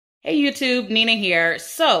Hey YouTube, Nina here.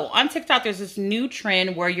 So on TikTok, there's this new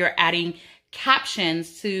trend where you're adding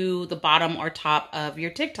captions to the bottom or top of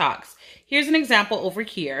your TikToks. Here's an example over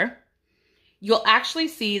here. You'll actually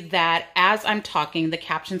see that as I'm talking, the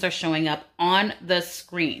captions are showing up on the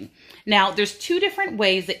screen. Now, there's two different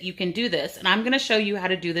ways that you can do this, and I'm going to show you how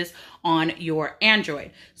to do this on your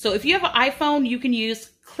Android. So if you have an iPhone, you can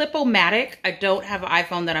use Clipomatic. I don't have an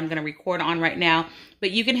iPhone that I'm going to record on right now,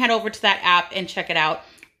 but you can head over to that app and check it out.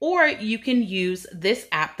 Or you can use this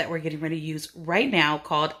app that we're getting ready to use right now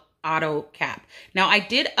called Cap. Now, I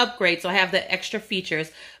did upgrade, so I have the extra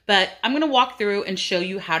features, but I'm going to walk through and show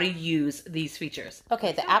you how to use these features.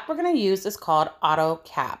 Okay, the app we're going to use is called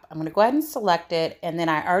Cap. I'm going to go ahead and select it, and then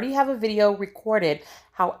I already have a video recorded.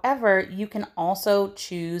 However, you can also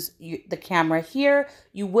choose the camera here.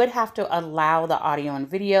 You would have to allow the audio and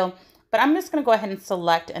video, but I'm just going to go ahead and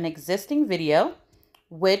select an existing video,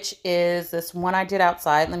 which is this one I did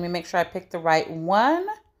outside. Let me make sure I picked the right one.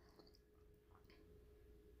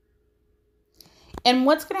 And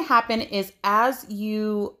what's going to happen is as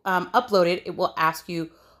you upload it, it will ask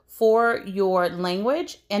you for your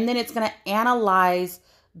language, and then it's going to analyze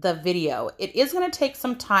the video. It is going to take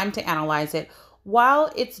some time to analyze it.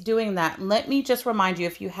 While it's doing that, let me just remind you,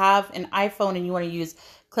 if you have an iPhone and you want to use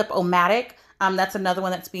Clipomatic, that's another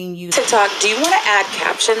one that's being used. TikTok, do you want to add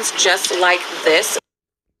captions just like this?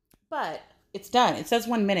 But it's done. It says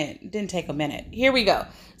 1 minute. It didn't take a minute. Here we go.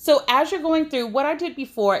 So as you're going through, what I did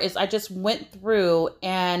before is I just went through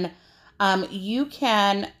and you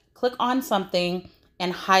can click on something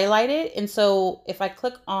and highlight it. And so if I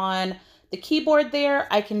click on the keyboard there,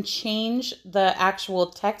 I can change the actual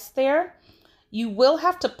text there. You will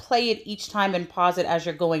have to play it each time and pause it as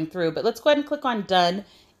you're going through. But let's go ahead and click on done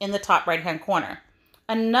in the top right-hand corner.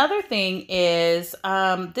 Another thing is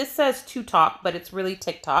this says to talk, but it's really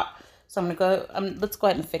TikTok. So I'm going to go, let's go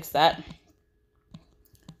ahead and fix that.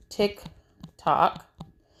 TikTok.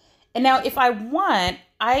 And now if I want,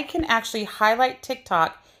 I can actually highlight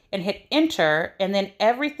TikTok and hit enter, and then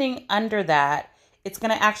everything under that, it's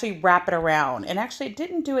going to actually wrap it around. And actually it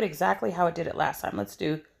didn't do it exactly how it did it last time. Let's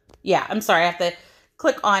do, yeah, I'm sorry. I have to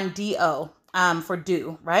click on DO for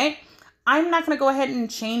do, right? I'm not going to go ahead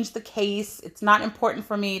and change the case. It's not important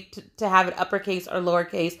for me to have it uppercase or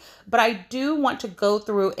lowercase, but I do want to go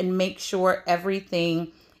through and make sure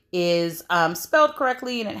everything is spelled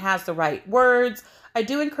correctly and it has the right words. I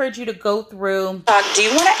do encourage you to go through. Do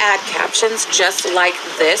you want to add captions just like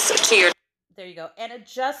this to your... There you go. And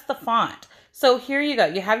adjust the font. So here you go.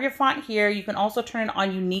 You have your font here. You can also turn it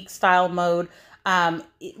on unique style mode.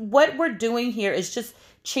 What we're doing here is just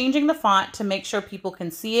changing the font to make sure people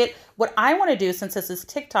can see it. What I want to do, since this is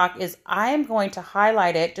TikTok, is I am going to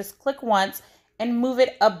highlight it, just click once and move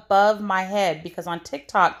it above my head, because on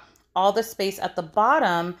TikTok, all the space at the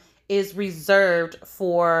bottom is reserved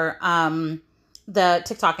for the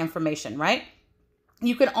TikTok information, right?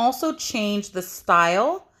 You can also change the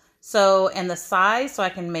style and the size, so I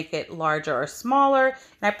can make it larger or smaller. And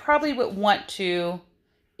I probably would want to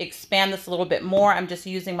expand this a little bit more. I'm just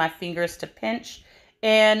using my fingers to pinch.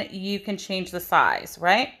 And you can change the size,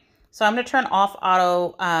 right? So I'm going to turn off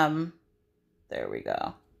auto. There we go.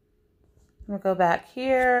 I'm going to go back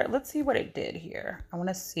here. Let's see what it did here. I want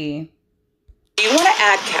to see. Do you want to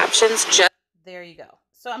add captions just... There you go.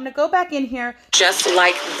 So I'm going to go back in here. Just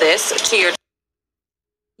like this to your...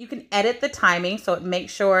 You can edit the timing, so it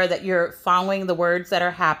makes sure that you're following the words that are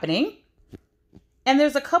happening. And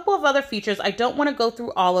there's a couple of other features. I don't want to go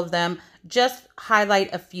through all of them, just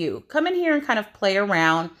highlight a few. Come in here and kind of play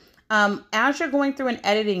around. As you're going through and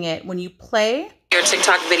editing it, when you play your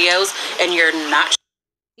TikTok videos and you're not...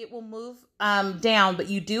 It will move down, but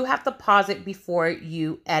you do have to pause it before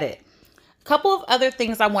you edit. A couple of other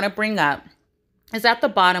things I want to bring up is at the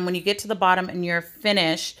bottom, when you get to the bottom and you're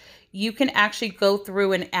finished, you can actually go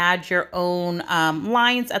through and add your own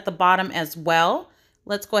lines at the bottom as well.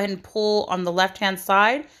 Let's go ahead and pull on the left-hand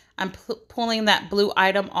side. I'm pulling that blue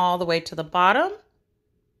item all the way to the bottom.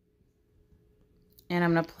 And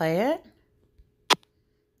I'm going to play it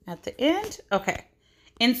at the end. Okay.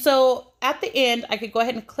 And so at the end, I could go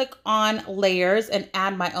ahead and click on layers and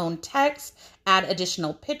add my own text, add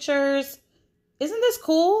additional pictures. Isn't this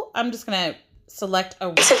cool? I'm just going to select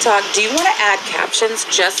a... TikTok, do you want to add captions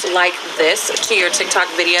just like this to your TikTok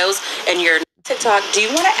videos and your... TikTok, do you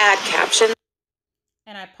want to add captions?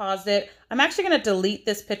 And I paused it. I'm actually going to delete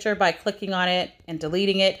this picture by clicking on it and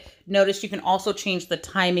deleting it. Notice you can also change the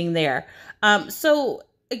timing there. So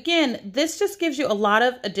again, this just gives you a lot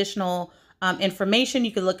of additional information.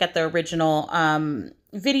 You can look at the original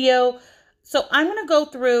video. So I'm going to go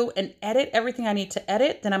through and edit everything I need to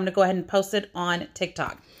edit. Then I'm going to go ahead and post it on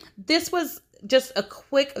TikTok. This was just a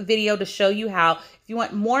quick video to show you how, if you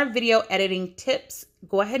want more video editing tips,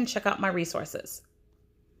 go ahead and check out my resources.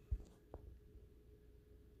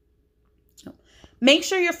 Make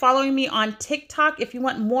sure you're following me on TikTok if you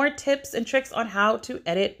want more tips and tricks on how to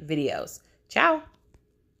edit videos. Ciao.